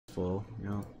full. You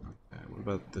know. Okay, what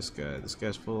about this guy? This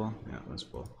guy's full. Yeah, that's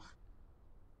full.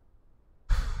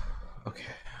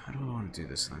 Okay, how do I want to do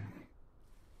this thing?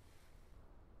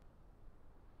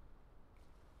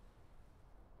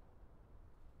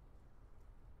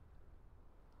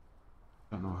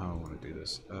 I don't know how I want to do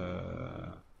this.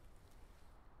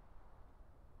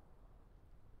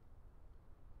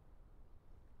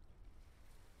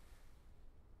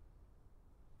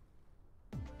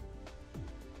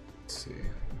 Let's see.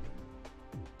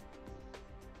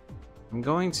 I'm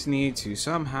going to need to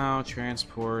somehow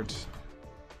transport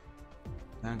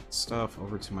that stuff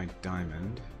over to my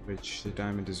diamond, which the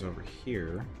diamond is over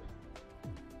here,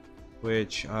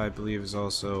 which I believe is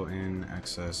also in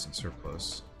excess and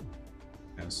surplus.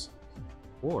 Yes.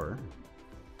 Or,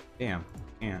 damn,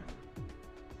 can't.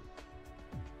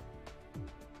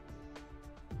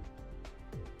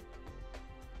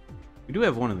 We do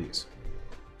have one of these.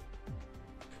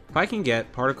 If I can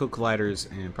get particle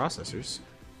colliders and processors,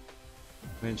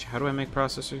 which, how do I make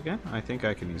processors again? I think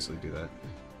I can easily do that.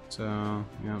 So,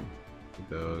 yeah,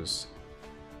 those.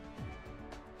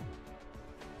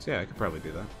 So yeah, I could probably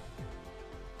do that.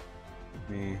 Let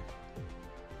me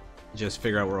just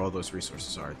figure out where all those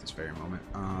resources are at this very moment.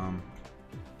 Do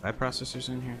I have processors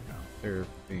in here? No, they're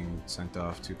being sent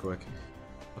off too quick.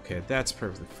 Okay, that's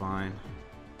perfectly fine.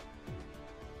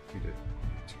 Need to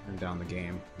turn down the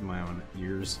game in my own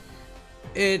ears.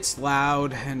 It's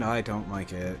loud and I don't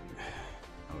like it.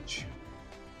 Ouch.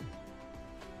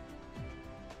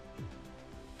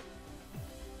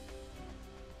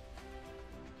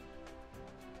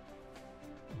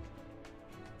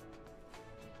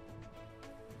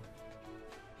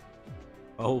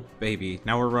 Oh, baby.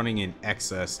 Now we're running in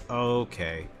excess.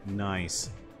 Okay,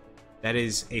 nice. That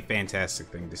is a fantastic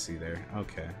thing to see there.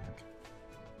 Okay.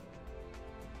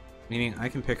 Meaning I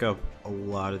can pick up a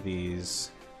lot of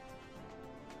these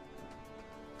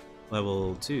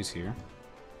level 2s here.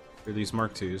 Or these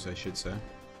Mark 2s, I should say.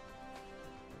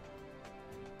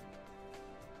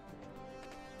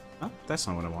 Oh, that's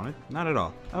not what I wanted. Not at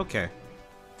all. Okay.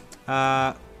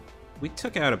 We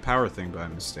took out a power thing by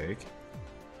mistake.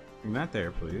 Bring that there,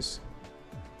 please.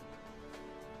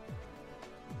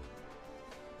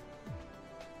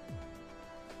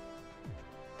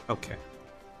 Okay.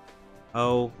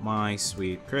 Oh my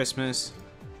sweet Christmas.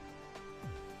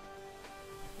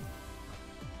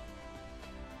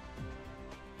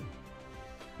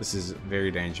 This is very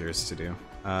dangerous to do.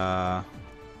 No.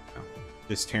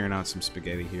 Just tearing out some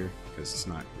spaghetti here because it's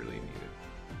not really needed.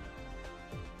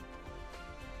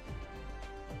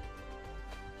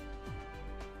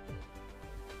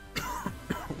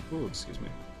 Oh, excuse me.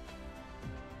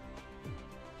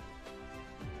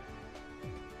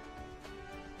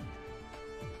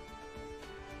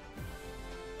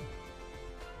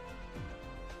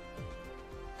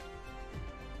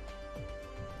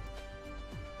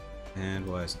 And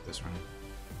why isn't this running?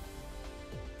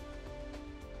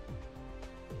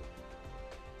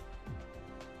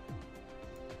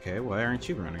 Okay, why aren't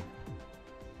you running?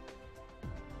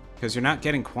 Because you're not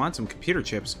getting quantum computer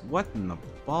chips. What in the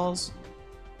balls?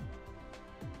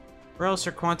 Where else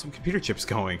are quantum computer chips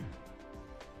going?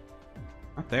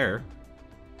 Not there.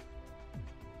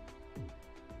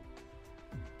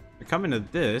 They're coming to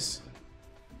this.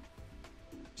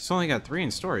 Just only got 3 in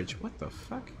storage. What the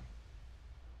fuck?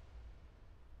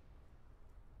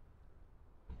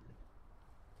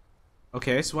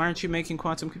 Okay, so why aren't you making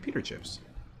quantum computer chips?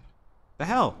 The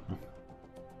hell?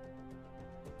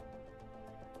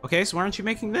 Okay, so why aren't you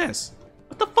making this?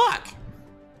 What the fuck?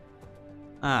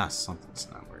 Ah, something's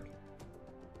not working.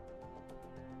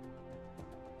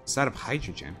 It's out of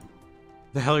hydrogen.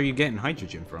 The hell are you getting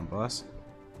hydrogen from, boss?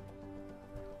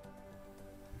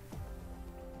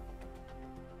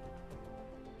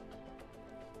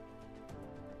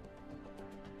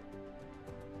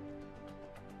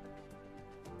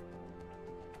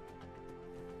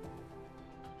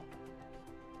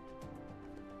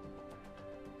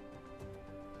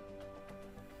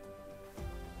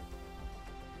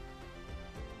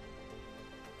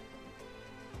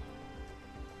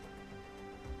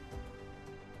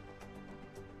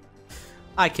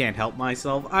 I can't help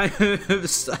myself. I am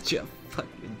such a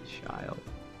fucking child.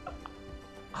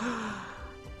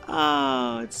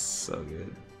 Oh, it's so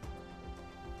good.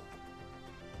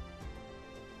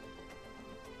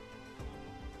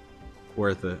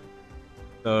 Worth it.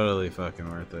 Totally fucking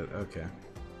worth it. Okay.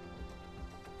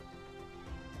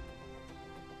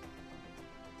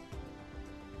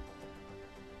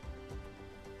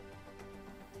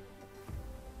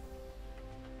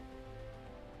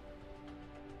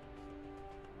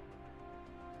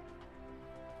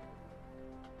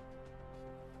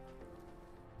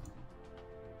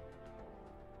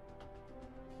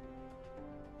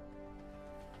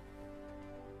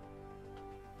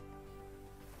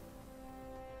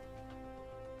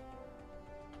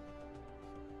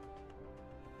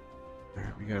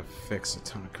 gotta fix a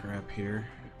ton of crap here.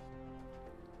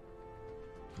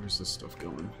 Where's this stuff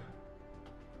going?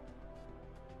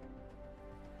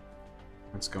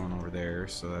 That's going over there,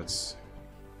 so that's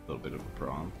a little bit of a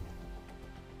problem.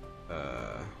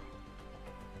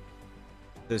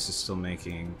 This is still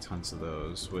making tons of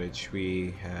those, which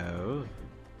we have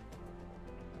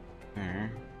there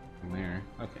and there.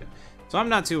 Okay, so I'm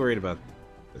not too worried about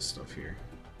this stuff here.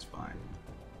 It's fine.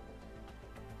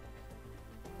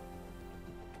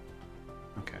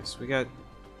 Okay, so we got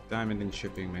diamond and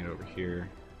shipping made over here.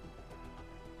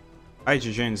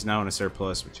 Hydrogen's now in a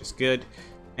surplus, which is good.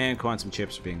 And quantum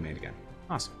chips are being made again.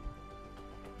 Awesome.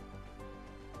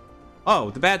 Oh,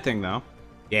 the bad thing though.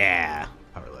 Yeah,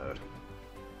 power load.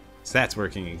 So that's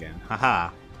working again.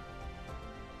 Haha.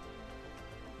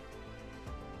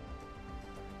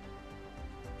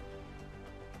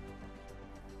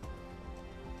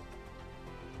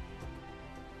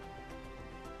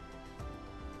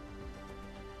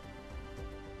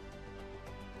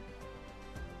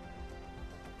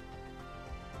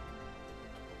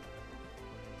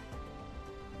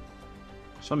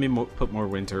 So let me put more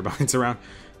wind turbines around.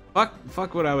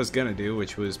 Fuck what I was gonna do,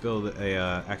 which was build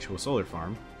a actual solar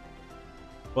farm.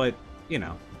 But, you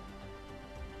know,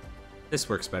 this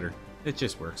works better. It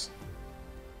just works.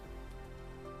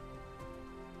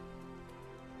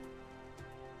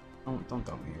 Don't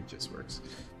tell me, it just works.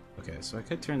 Okay, so I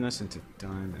could turn this into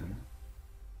diamond.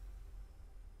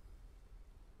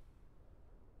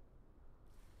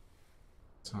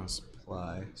 It's on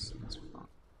supply, so that's fine.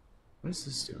 What is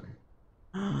this doing?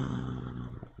 I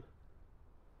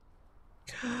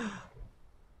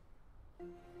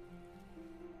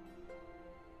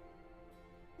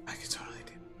could totally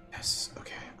do yes.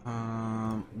 Okay.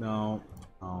 No.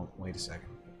 Oh, wait a second.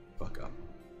 Fuck up.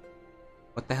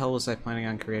 What the hell was I planning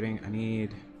on creating? I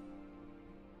need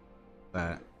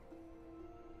that.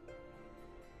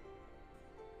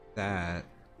 That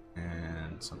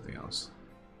and something else.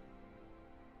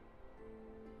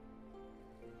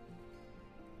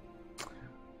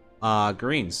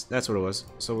 Greens. That's what it was.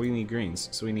 So we need greens.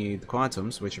 So we need the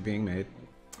quantums, which are being made,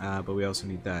 but we also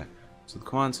need that. So the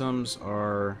quantums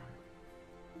are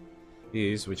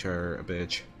these, which are a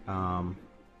bitch.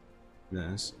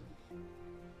 This.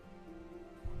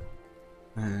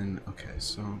 And okay,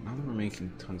 so now that we're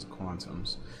making tons of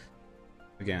quantums,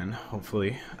 again,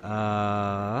 hopefully.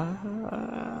 How do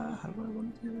I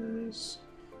want to do this?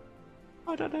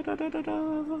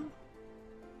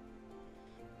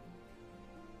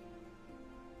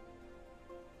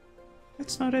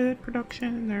 That's not it.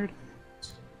 Production. There it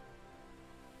is.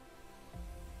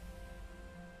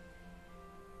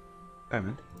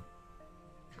 Diamond.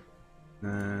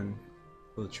 And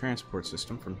build a transport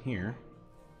system from here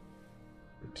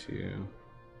to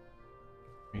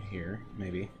right here,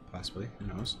 maybe, possibly, who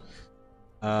knows.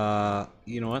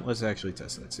 You know what? Let's actually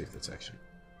test that. See if that's actually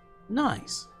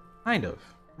nice. Kind of.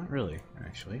 Not really.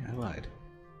 Actually, I lied.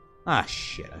 Ah,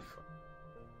 shit.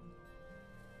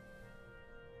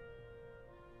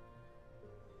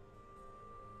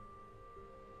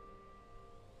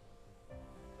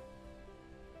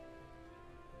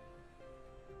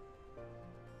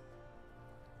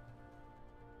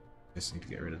 Just need to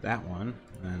get rid of that one,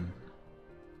 and then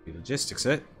we logistics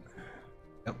it.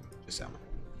 Yep, just that one.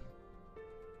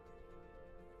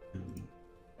 And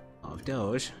of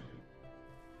Doge.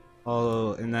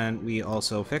 Oh, and then we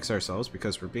also fix ourselves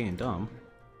because we're being dumb.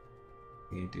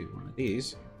 We do one of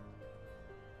these.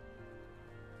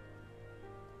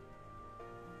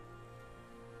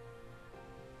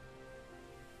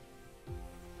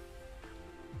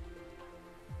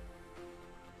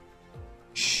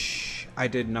 I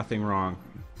did nothing wrong.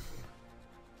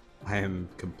 I am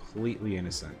completely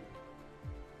innocent.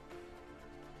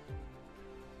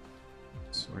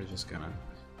 So we're just gonna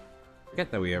forget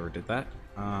that we ever did that.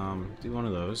 Do one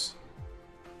of those.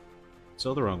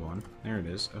 Still the wrong one. There it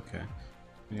is. Okay.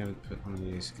 We gotta put one of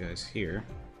these guys here.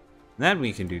 And then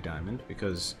we can do diamond,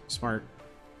 because smart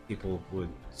people would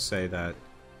say that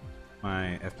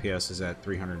my FPS is at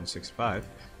 365.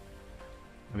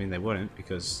 I mean, they wouldn't,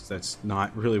 because that's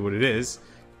not really what it is.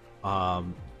 But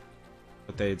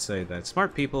they'd say that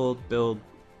smart people build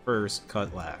first,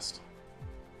 cut last.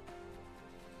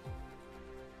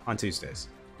 On Tuesdays.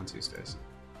 On Tuesdays.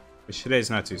 Which today's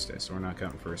not Tuesday, so we're not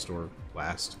counting first or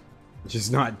last. Which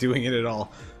is not doing it at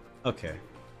all. Okay.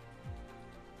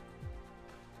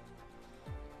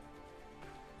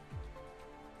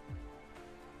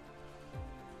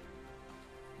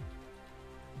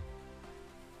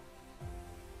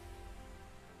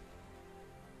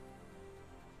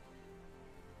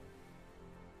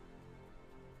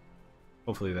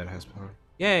 Hopefully that has power.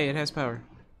 Yay, it has power.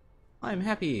 I'm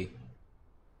happy.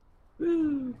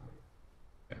 Woo!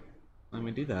 Okay. Let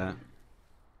me do that.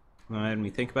 Let me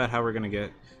think about how we're gonna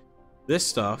get this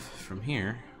stuff from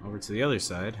here over to the other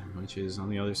side, which is on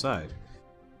the other side.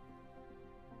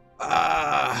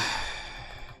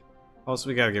 Also,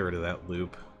 we gotta get rid of that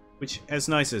loop, which, as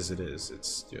nice as it is,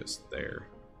 it's just there.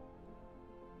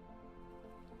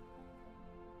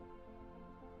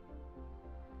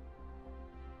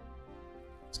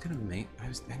 I was gonna make. I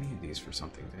needed these for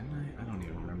something, didn't I? I don't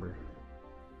even remember.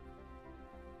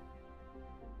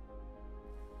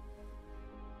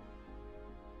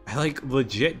 I like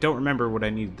legit don't remember what I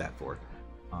needed that for.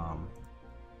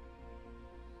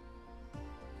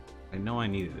 I know I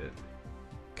needed it.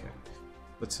 Okay,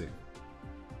 let's see.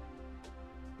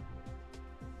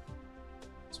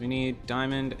 So we need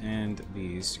diamond and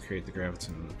these to create the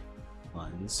graviton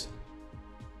lens.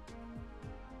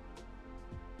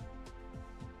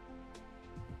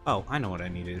 Oh, I know what I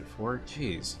needed it for.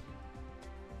 Jeez.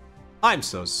 I'm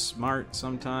so smart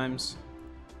sometimes.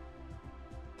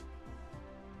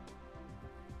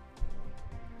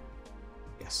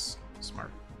 Yes,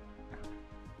 smart.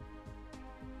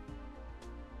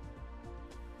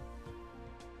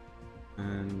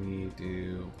 And we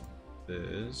do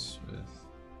this with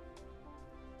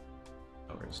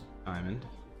where's diamond.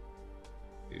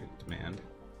 Do demand.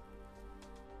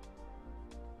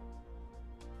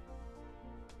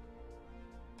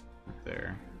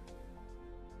 There.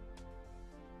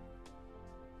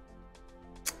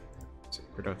 So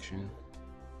production.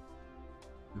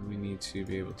 And we need to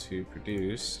be able to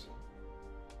produce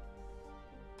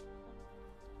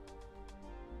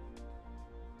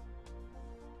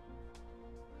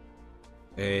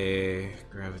a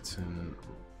graviton.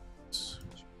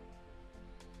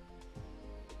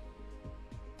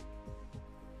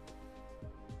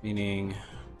 Meaning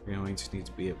we're going to need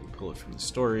to be able to pull it from the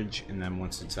storage, and then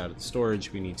once it's out of the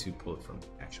storage, we need to pull it from the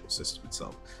actual system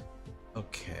itself.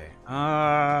 Okay.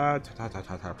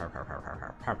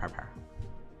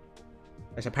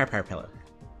 There's a power pillar.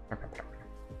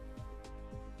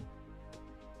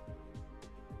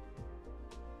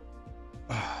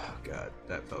 Oh god,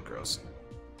 that felt gross.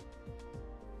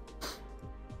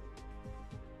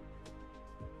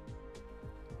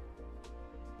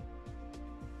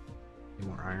 Need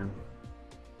more iron.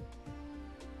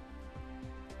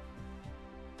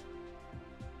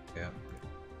 Yeah,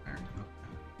 iron. Okay.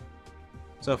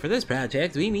 So for this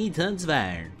project, we need tons of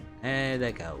iron,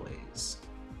 like always.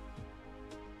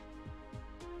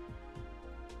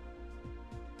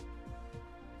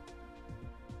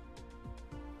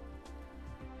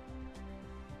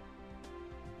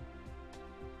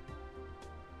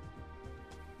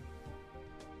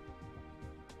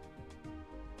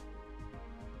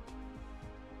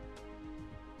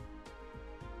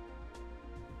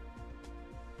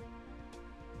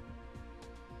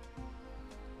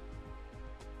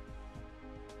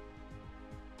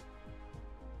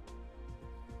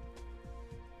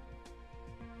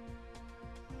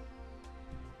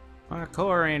 My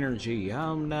core energy,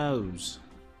 home knows.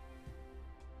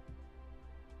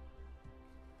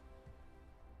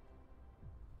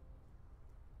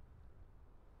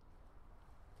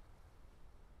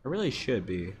 I really should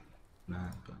be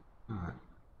not, but not.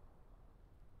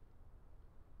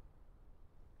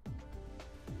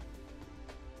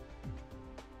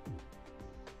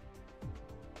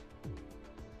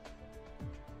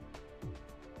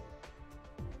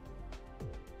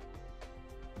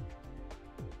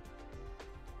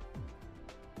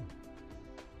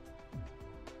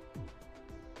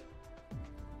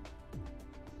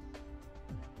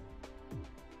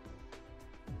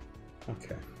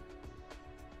 Okay.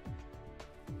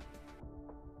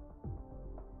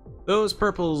 Those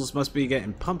purples must be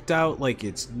getting pumped out like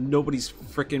it's nobody's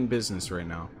frickin' business right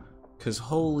now. Cause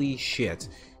holy shit.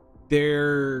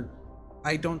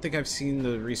 I don't think I've seen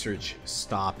the research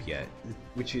stop yet,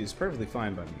 which is perfectly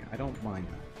fine by me. I don't mind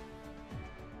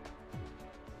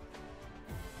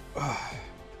that.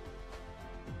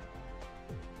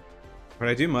 What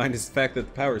I do mind is the fact that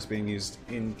the power is being used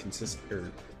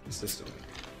consistently.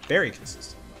 Very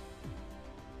consistent.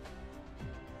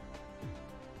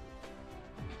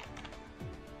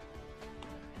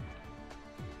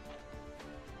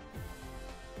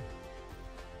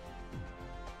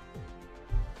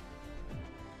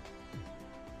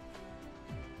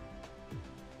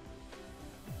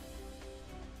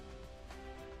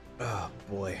 Oh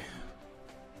boy.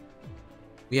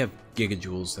 We have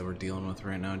gigajoules that we're dealing with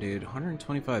right now, dude.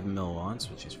 125 milliwatts,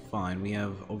 which is fine. We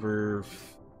have over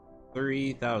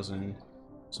 30,000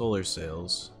 solar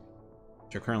sails,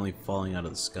 which are currently falling out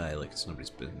of the sky like it's nobody's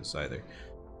business either.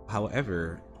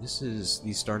 However, this is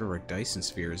the start of our Dyson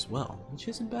Sphere as well, which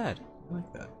isn't bad. I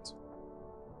like that.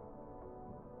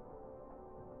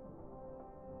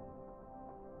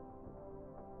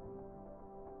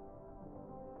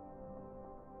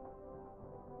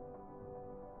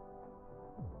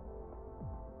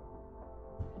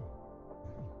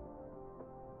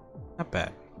 Not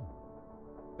bad.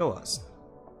 Go us.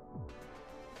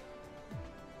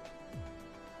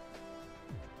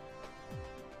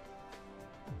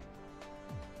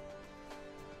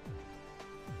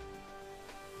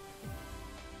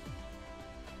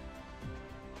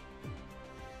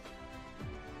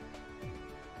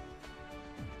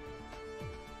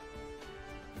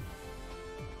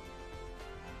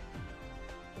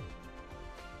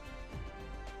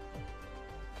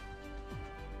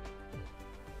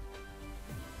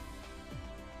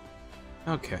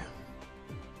 Okay.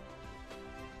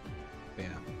 Yeah.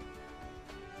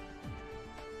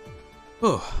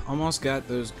 Oh, almost got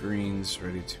those greens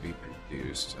ready to be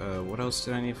produced. What else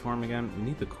did I need for them again? We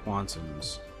need the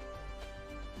quantums.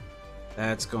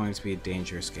 That's going to be a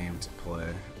dangerous game to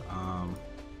play. I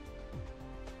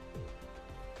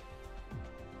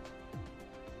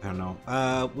don't know.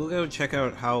 We'll go check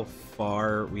out how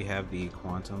far we have the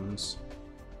quantums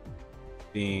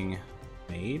being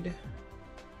made.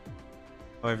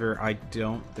 However, I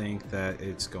don't think that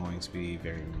it's going to be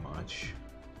very much,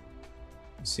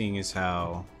 seeing as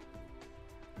how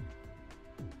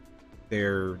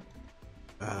they're,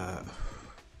 we'll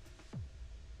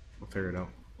figure it out.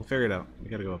 We'll figure it out.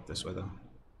 We gotta go up this way, though.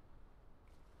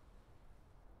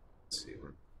 Let's see,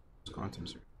 where those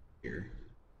quantums are here.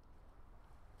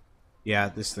 Yeah,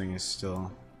 this thing is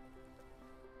still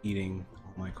eating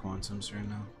all my quantums right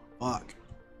now. Fuck.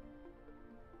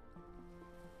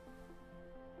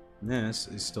 This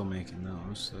is still making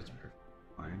those, so that's perfectly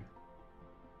fine.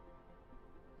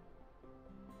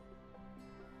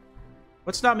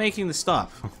 What's not making the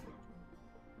stuff?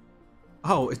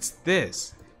 Oh, it's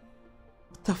this.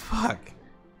 What the fuck?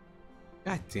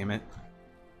 God damn it.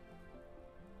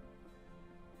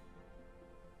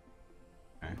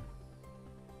 Okay.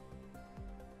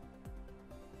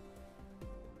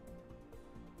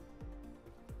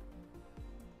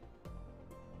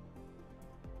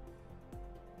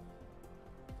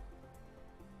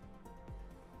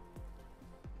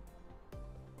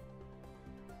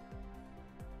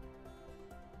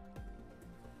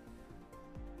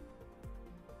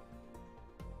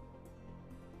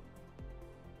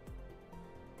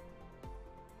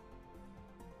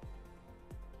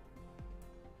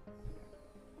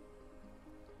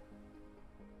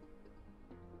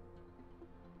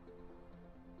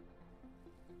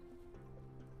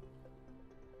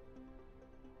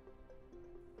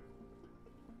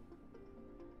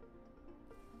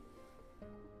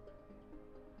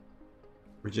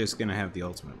 We're just gonna have the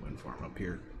ultimate win form up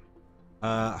here.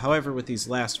 However, with these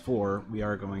last four, we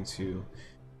are going to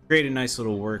create a nice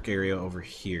little work area over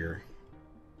here.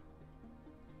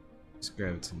 Let's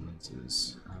grab some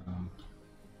lenses.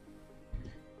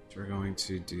 So we're going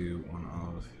to do one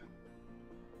of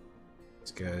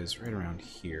these guys right around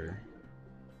here.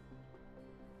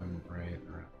 One right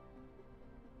around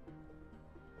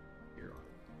here.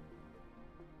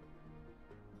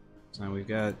 So now we've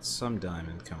got some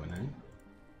diamond coming in.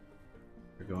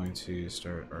 We're going to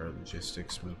start our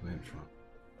logistics movement from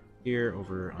here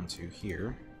over onto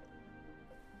here.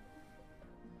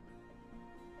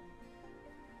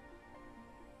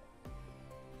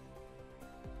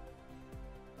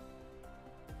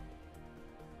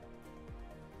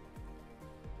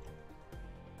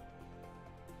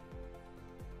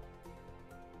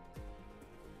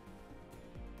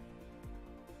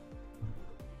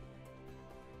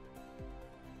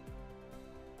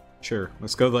 Sure,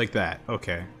 let's go like that.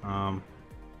 Okay.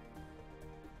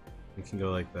 We can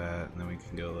go like that, and then we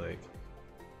can go like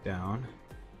down.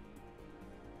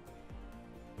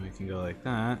 And we can go like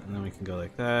that, and then we can go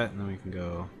like that, and then we can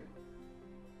go.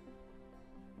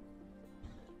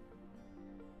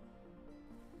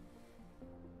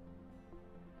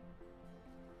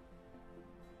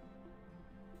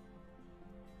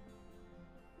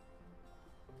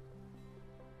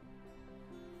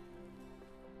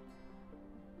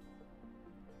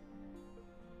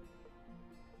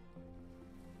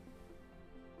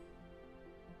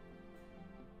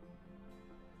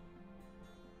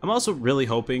 I'm also really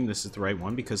hoping this is the right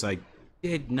one because I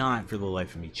did not, for the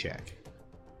life of me, check.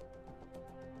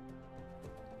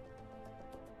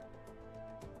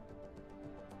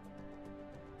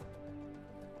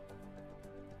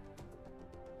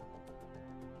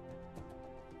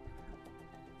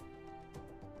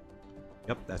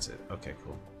 Yep, that's it. Okay,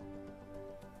 cool.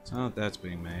 So that's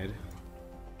being made.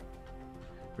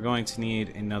 We're going to need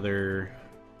another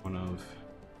one of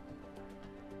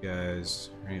you guys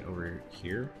right over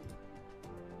here.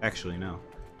 Actually, no.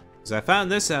 Because I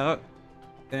found this out,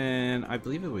 and I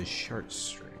believe it was short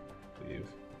string, I believe.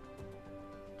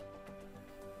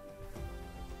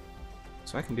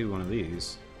 So I can do one of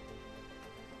these.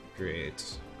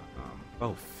 Great.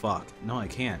 Oh, fuck. No, I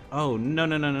can't. Oh, no,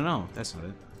 no, no, no, no. That's not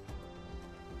it.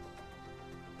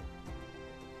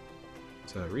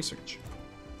 It's research.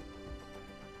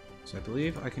 So I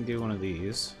believe I can do one of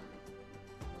these.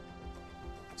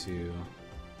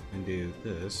 And do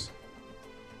this.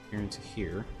 Here into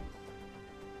here.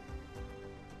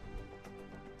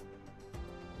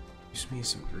 Use me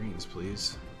some greens,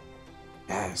 please.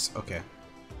 Yes, okay.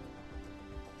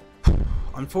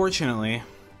 Unfortunately,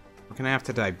 we're gonna have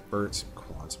to divert some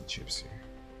quantum chips here.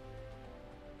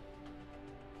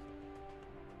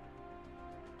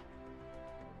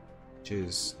 Which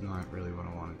is not really what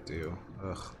I want to do.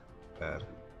 Ugh, bad.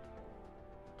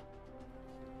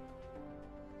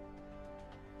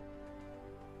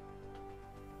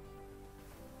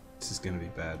 This is gonna be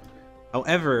bad.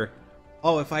 However,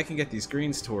 oh, if I can get these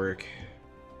greens to work.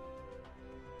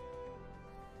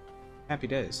 Happy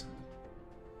days.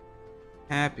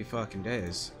 Happy fucking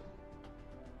days.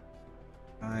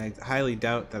 I highly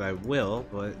doubt that I will,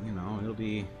 but you know, it'll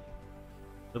be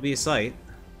a sight.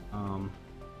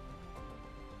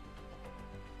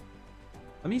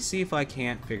 Let me see if I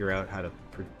can't figure out how to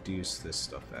produce this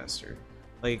stuff faster.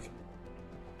 Like,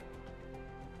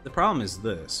 the problem is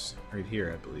this right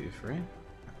here, I believe, right?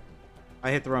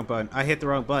 I hit the wrong button. I hit the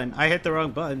wrong button. I hit the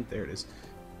wrong button. There it is.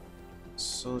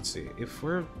 So let's see. If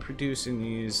we're producing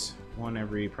these one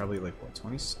every probably like what,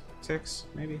 26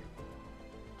 maybe?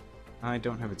 I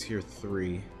don't have a tier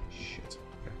 3. Shit.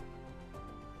 Okay.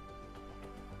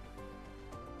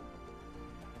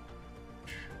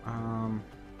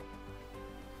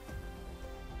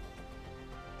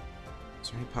 Is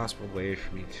there any possible way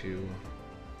for me to...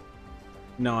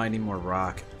 No, I need more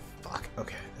rock. Fuck.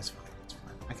 Okay, that's fine. That's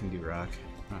fine. I can do rock.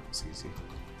 Oh, it's easy.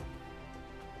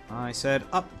 I said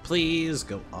up, please.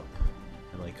 Go up.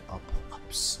 I like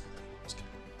ups.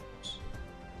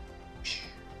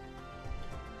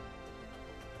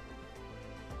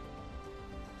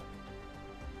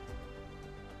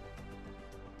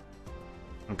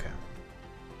 Okay.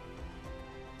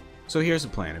 So here's the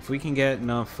plan. If we can get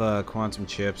enough quantum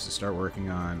chips to start working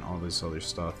on all this other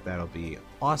stuff, that'll be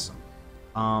awesome.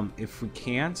 If we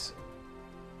can't,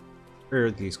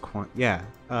 or these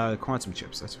quantum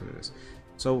chips, that's what it is.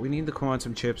 So we need the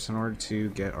quantum chips in order to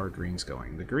get our greens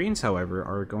going. The greens, however,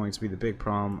 are going to be the big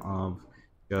problem of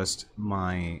just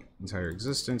my entire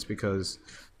existence because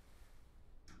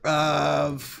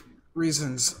of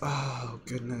reasons. Oh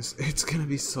goodness, it's gonna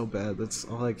be so bad. That's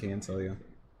all I can tell you.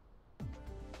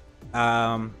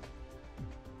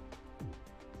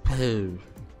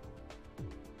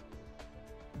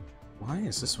 Why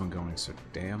is this one going so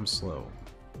damn slow?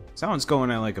 That one's going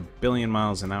at like 1,000,000,000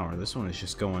 miles an hour. This one is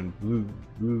just going woo,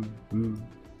 woo, woo.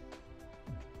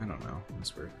 I don't know.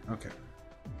 That's weird. Okay.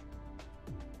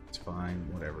 It's fine.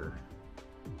 Whatever.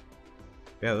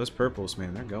 Yeah, those purples,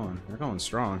 man, they're going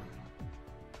strong.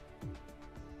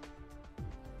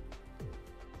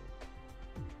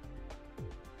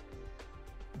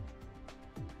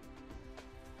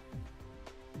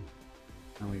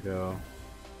 Now we go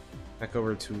back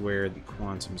over to where the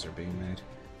quantums are being made.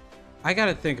 I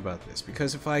gotta think about this,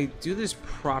 because if I do this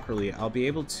properly, I'll be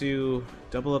able to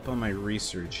double up on my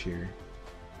research here.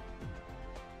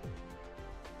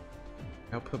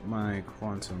 I'll put my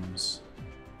quantums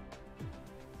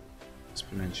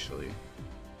exponentially.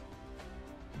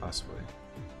 Possibly.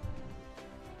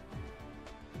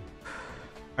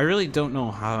 I really don't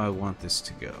know how I want this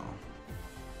to go.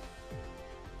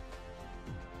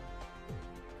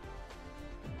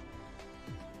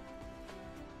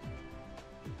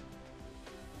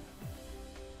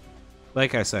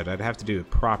 Like I said, I'd have to do it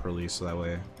properly so that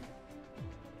way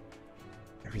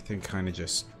everything kind of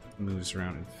just moves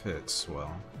around and fits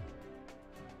well.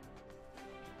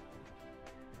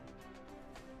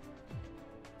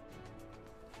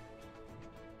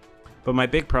 But my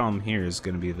big problem here is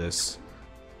going to be this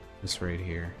right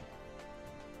here.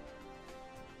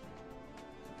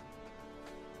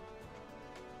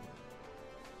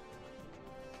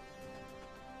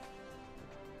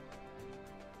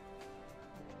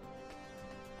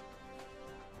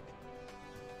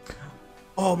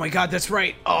 Oh my god, that's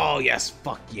right! Oh yes,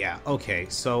 fuck yeah. Okay,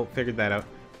 so figured that out.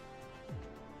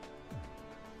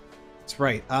 That's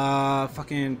right.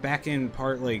 Fucking back in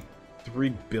part like 3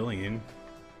 billion,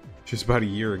 just about a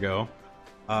year ago,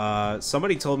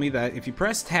 Somebody told me that if you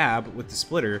press tab with the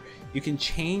splitter, you can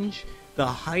change the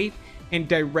height and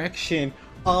direction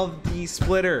of the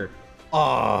splitter.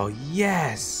 Oh,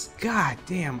 yes! God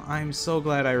damn, I'm so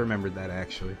glad I remembered that,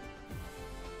 actually.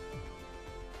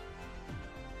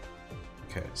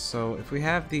 Okay, so if we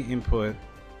have the input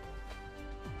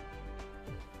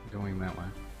going that way,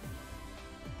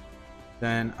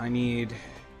 then I need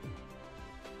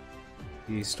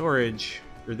the storage,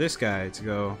 or this guy, to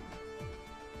go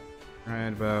right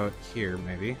about here,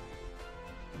 maybe.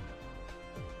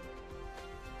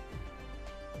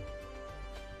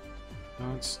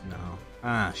 No.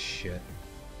 Ah, shit.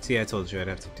 See, I told you I'd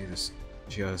have to do this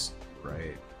just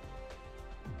right.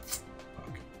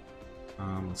 Fuck.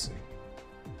 Let's see.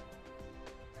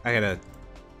 I gotta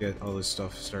get all this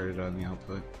stuff started on the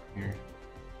output here.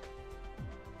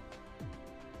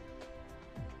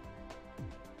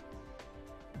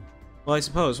 Well, I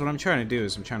suppose what I'm trying to do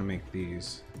is I'm trying to make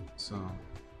these. So...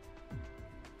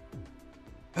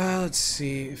 let's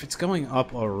see, if it's going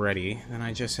up already, then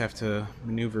I just have to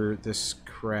maneuver this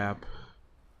crap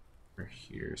over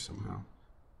here somehow.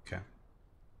 Okay.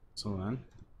 So then...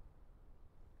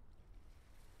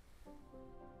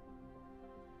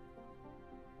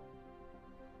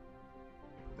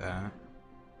 that.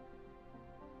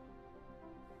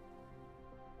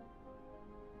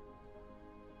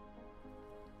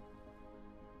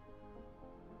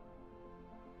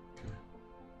 Okay.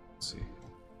 Let's see.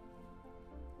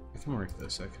 I can work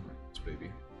this, I can work this,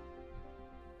 baby.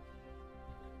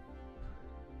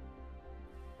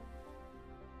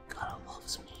 God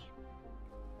loves me.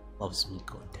 Loves me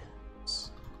good.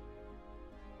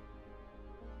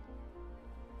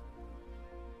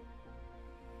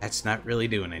 That's not really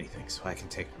doing anything, so I can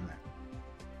take from that.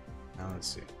 Now let's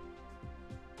see.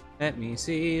 Let me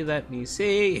see, let me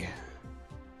see.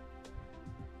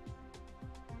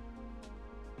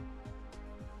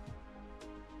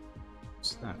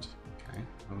 What's that? Okay,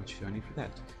 how much do I need for that?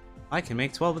 I can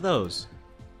make 12 of those.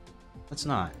 Let's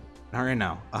not. Not right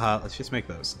now. Let's just make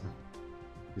those.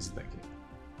 This is thank you.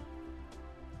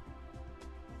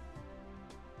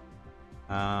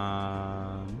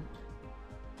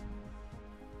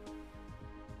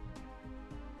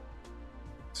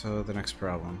 So the next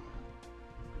problem.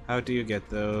 How do you get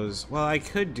those? Well, I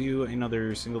could do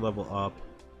another single level up.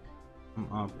 Come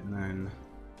up and then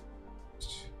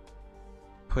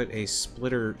put a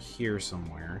splitter here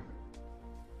somewhere.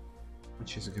 How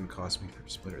much is it going to cost me for a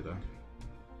splitter, though?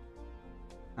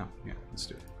 Oh, yeah, let's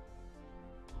do it.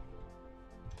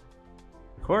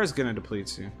 The core is going to deplete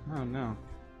soon. Oh, no.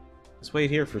 Let's wait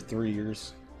here for 3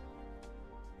 years.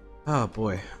 Oh,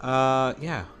 boy.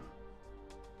 Yeah.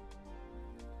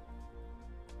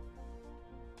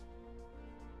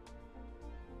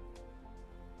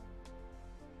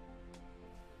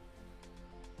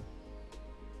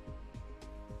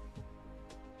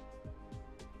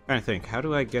 I'm trying to think, how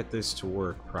do I get this to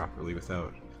work properly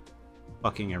without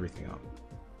fucking everything up?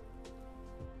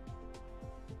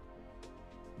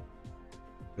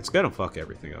 It's gonna fuck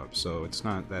everything up, so it's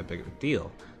not that big of a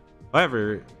deal.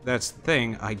 However, that's the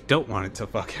thing, I don't want it to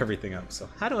fuck everything up, so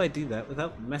how do I do that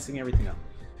without messing everything up?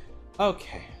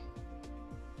 Okay.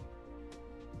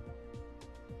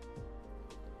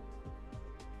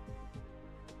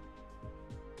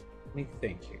 Let me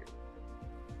think here.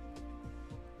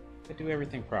 If I do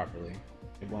everything properly,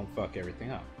 it won't fuck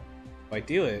everything up. If I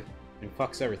do it, and it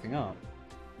fucks everything up,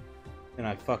 then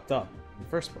I fucked up in the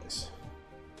first place.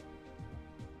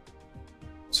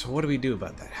 So what do we do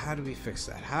about that? How do we fix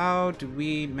that? How do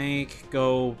we make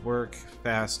go work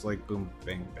fast like boom,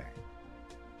 bang, bang?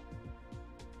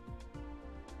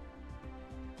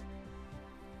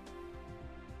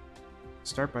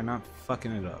 Start by not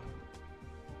fucking it up.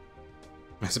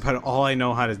 That's about all I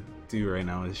know how to do right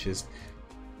now is just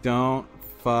don't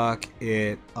fuck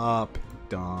it up,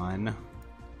 Don.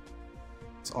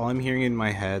 That's all I'm hearing in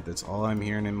my head. That's all I'm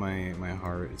hearing in my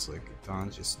heart. It's like,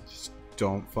 Don, just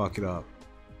don't fuck it up.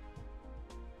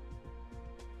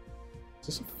 Is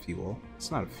this a fuel?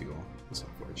 It's not a fuel. That's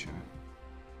unfortunate.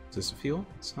 Is this a fuel?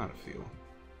 It's not a fuel.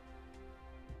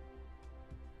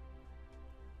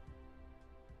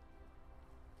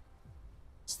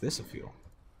 Is this a fuel?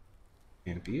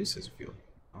 Can it be used as a fuel?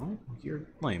 Oh, you're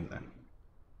lame then.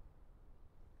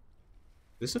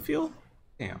 Is this a fuel?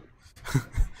 Damn.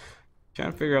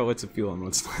 Trying to figure out what's a fuel and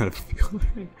what's not a fuel.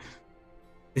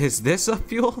 Is this a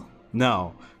fuel?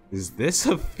 No. Is this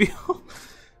a fuel?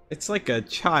 It's like a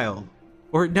child.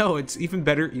 Or no, it's even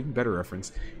better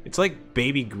reference. It's like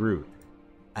Baby Groot.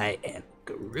 I am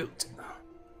Groot.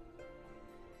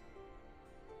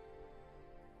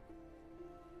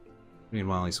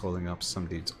 Meanwhile, he's holding up some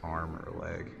dude's arm or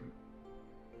leg.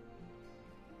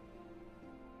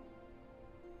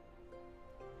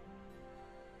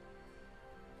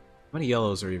 How many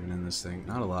yellows are even in this thing?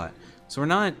 Not a lot. So we're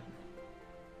not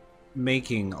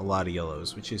making a lot of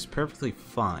yellows, which is perfectly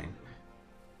fine.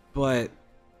 But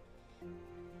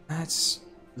that's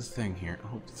the thing here.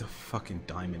 Oh, the fucking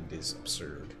diamond is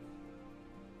absurd.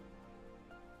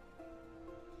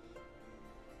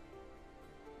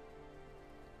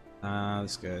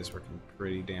 This guy's working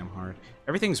pretty damn hard.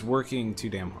 Everything's working too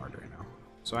damn hard right now.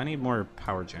 So I need more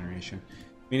power generation.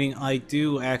 Meaning I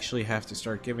do actually have to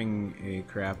start giving a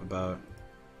crap about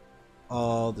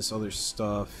all this other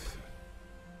stuff.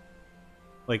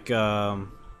 Like, the,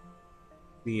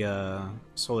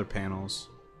 solar panels.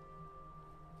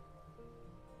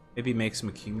 Maybe make some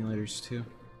accumulators too.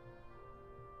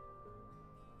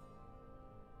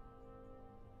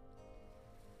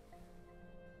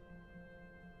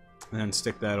 And then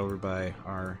stick that over by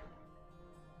our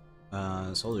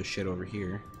solar shit over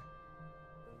here.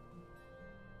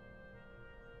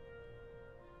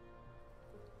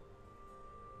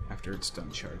 After it's done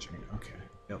charging. Okay.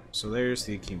 Yep. So there's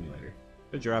the accumulator.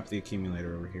 I'll drop the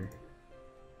accumulator over here.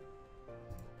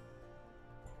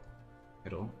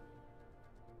 It'll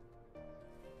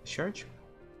charge?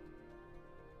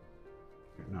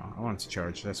 No, I want it to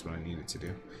charge. That's what I need it to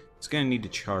do. It's gonna need to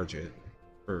charge it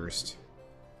first.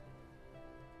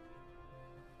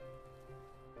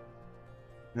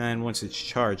 And then once it's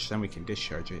charged, then we can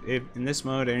discharge it. If, in this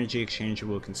mode, energy exchanger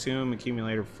will consume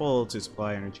accumulator full to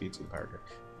supply energy to the power grid.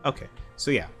 Okay,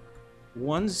 so yeah.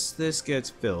 Once this gets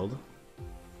filled,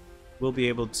 we'll be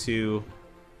able to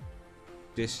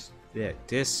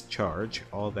discharge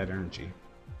all that energy.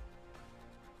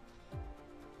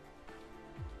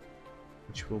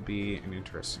 Which will be an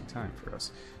interesting time for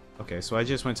us. Okay, so I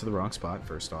just went to the wrong spot,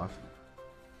 first off.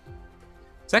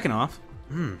 Second off,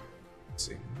 let's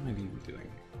see, what am I even doing?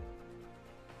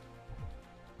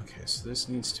 Okay, so this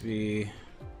needs to be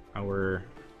our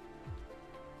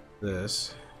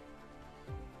this.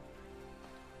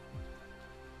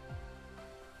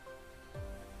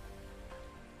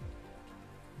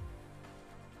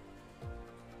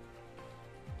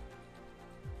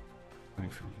 Going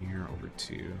from here over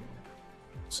to,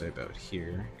 say about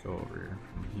here, go over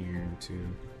from here to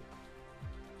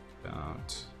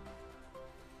about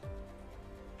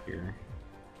here.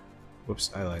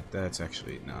 Whoops, I lied. That's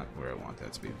actually not where I want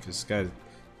that to be because it's got to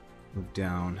move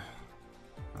down.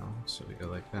 Oh, so we go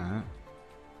like that.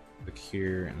 Look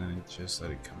here, and then just let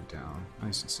it come down,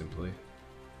 nice and simply.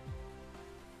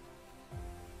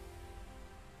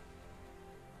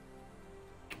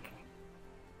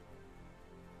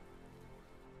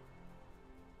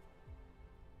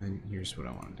 And here's what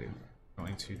I want to do. I'm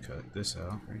going to cut this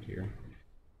out right here.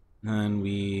 And then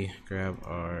we grab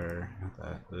our, not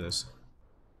that, this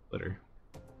splitter.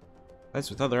 That's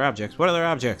with other objects. What other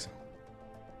objects?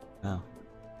 Oh.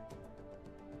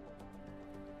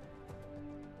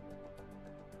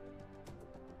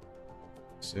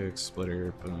 Six,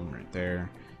 splitter, boom, right there.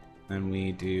 Then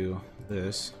we do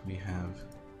this. We have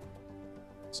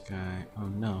this guy. Oh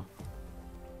no.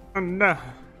 Oh no.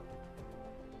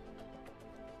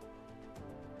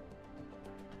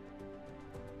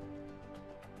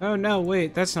 Oh no,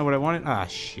 wait, that's not what I wanted. Ah,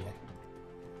 shit.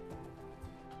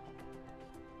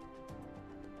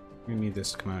 We need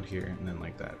this to come out here and then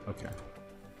like that. Okay.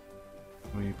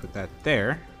 We put that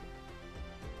there.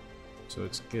 So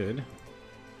it's good.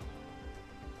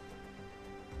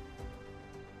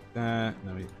 That.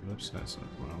 Then we. Whoops, that's not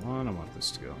what I want. I want this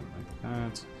to go like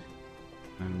that.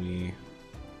 And we.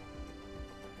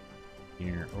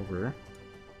 Here over.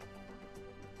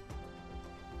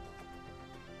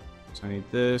 So I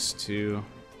need this to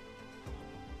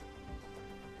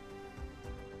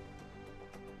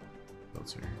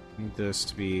filter. I need this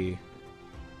to be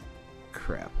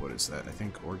crap. What is that? I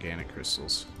think organic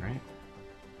crystals, right?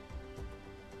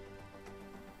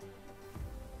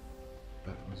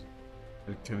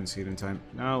 I couldn't see it in time.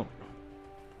 No.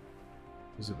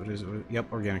 Is it? What is it?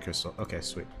 Yep, organic crystal. Okay,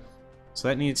 sweet. So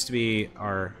that needs to be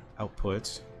our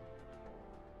output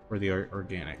for the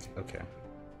organic. Okay.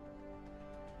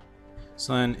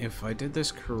 So then, if I did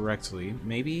this correctly,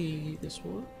 maybe this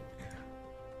will work?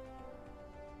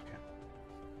 Okay.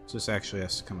 So this actually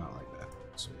has to come out like that.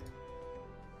 Sweet.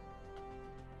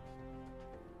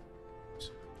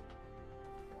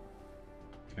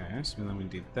 Okay, so then we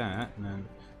do that, and then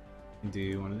we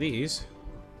do one of these.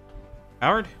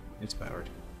 Powered? It's powered.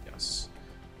 Yes.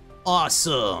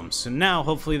 Awesome! So now,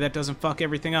 hopefully that doesn't fuck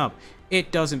everything up.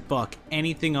 It doesn't fuck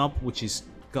anything up, which is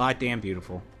goddamn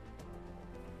beautiful.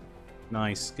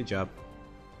 Nice. Good job.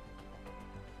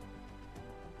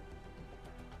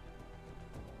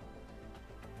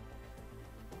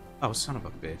 Oh, son of a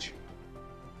bitch.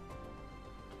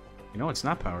 You know it's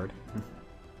not powered.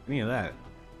 Any of that.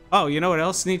 Oh, you know what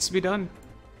else needs to be done?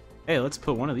 Hey, let's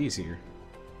put one of these here.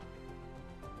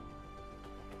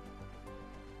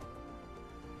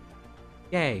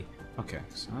 Yay! Okay,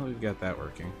 so now we've got that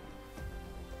working.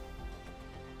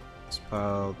 Let's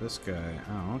pile this guy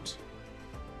out.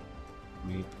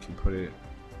 We can put it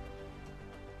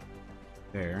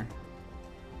there.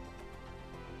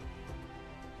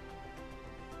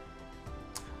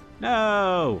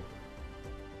 No!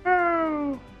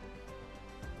 No!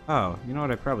 Oh, you know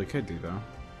what I probably could do though?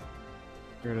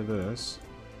 Get rid of this.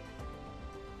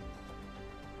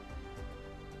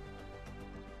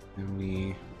 And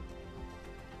we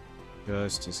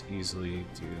just as easily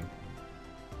do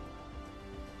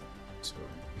so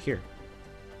here.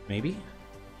 Maybe?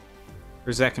 Or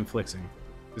is that conflicting?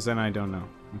 Because then I don't know.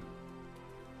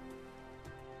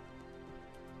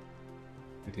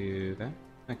 I do that?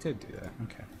 I could do that,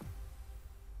 okay.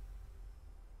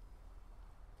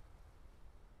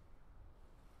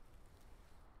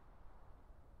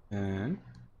 And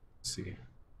let's see.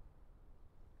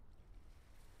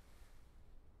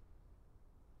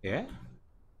 Yeah?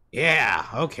 Yeah,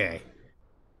 okay.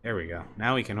 There we go.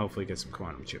 Now we can hopefully get some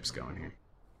quantum chips going here.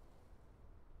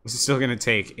 This is still gonna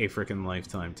take a freaking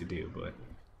lifetime to do, but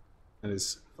that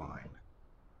is fine.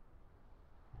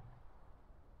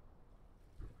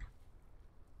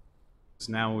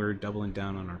 So now we're doubling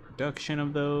down on our production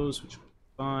of those, which will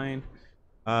be fine.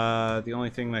 The only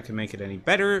thing that can make it any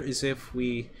better is if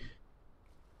we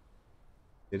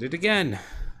did it again.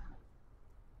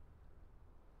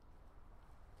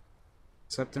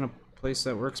 Except in a place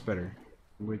that works better,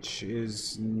 which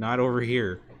is not over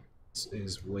here. This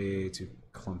is way too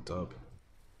clumped up.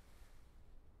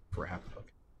 Crap. Okay.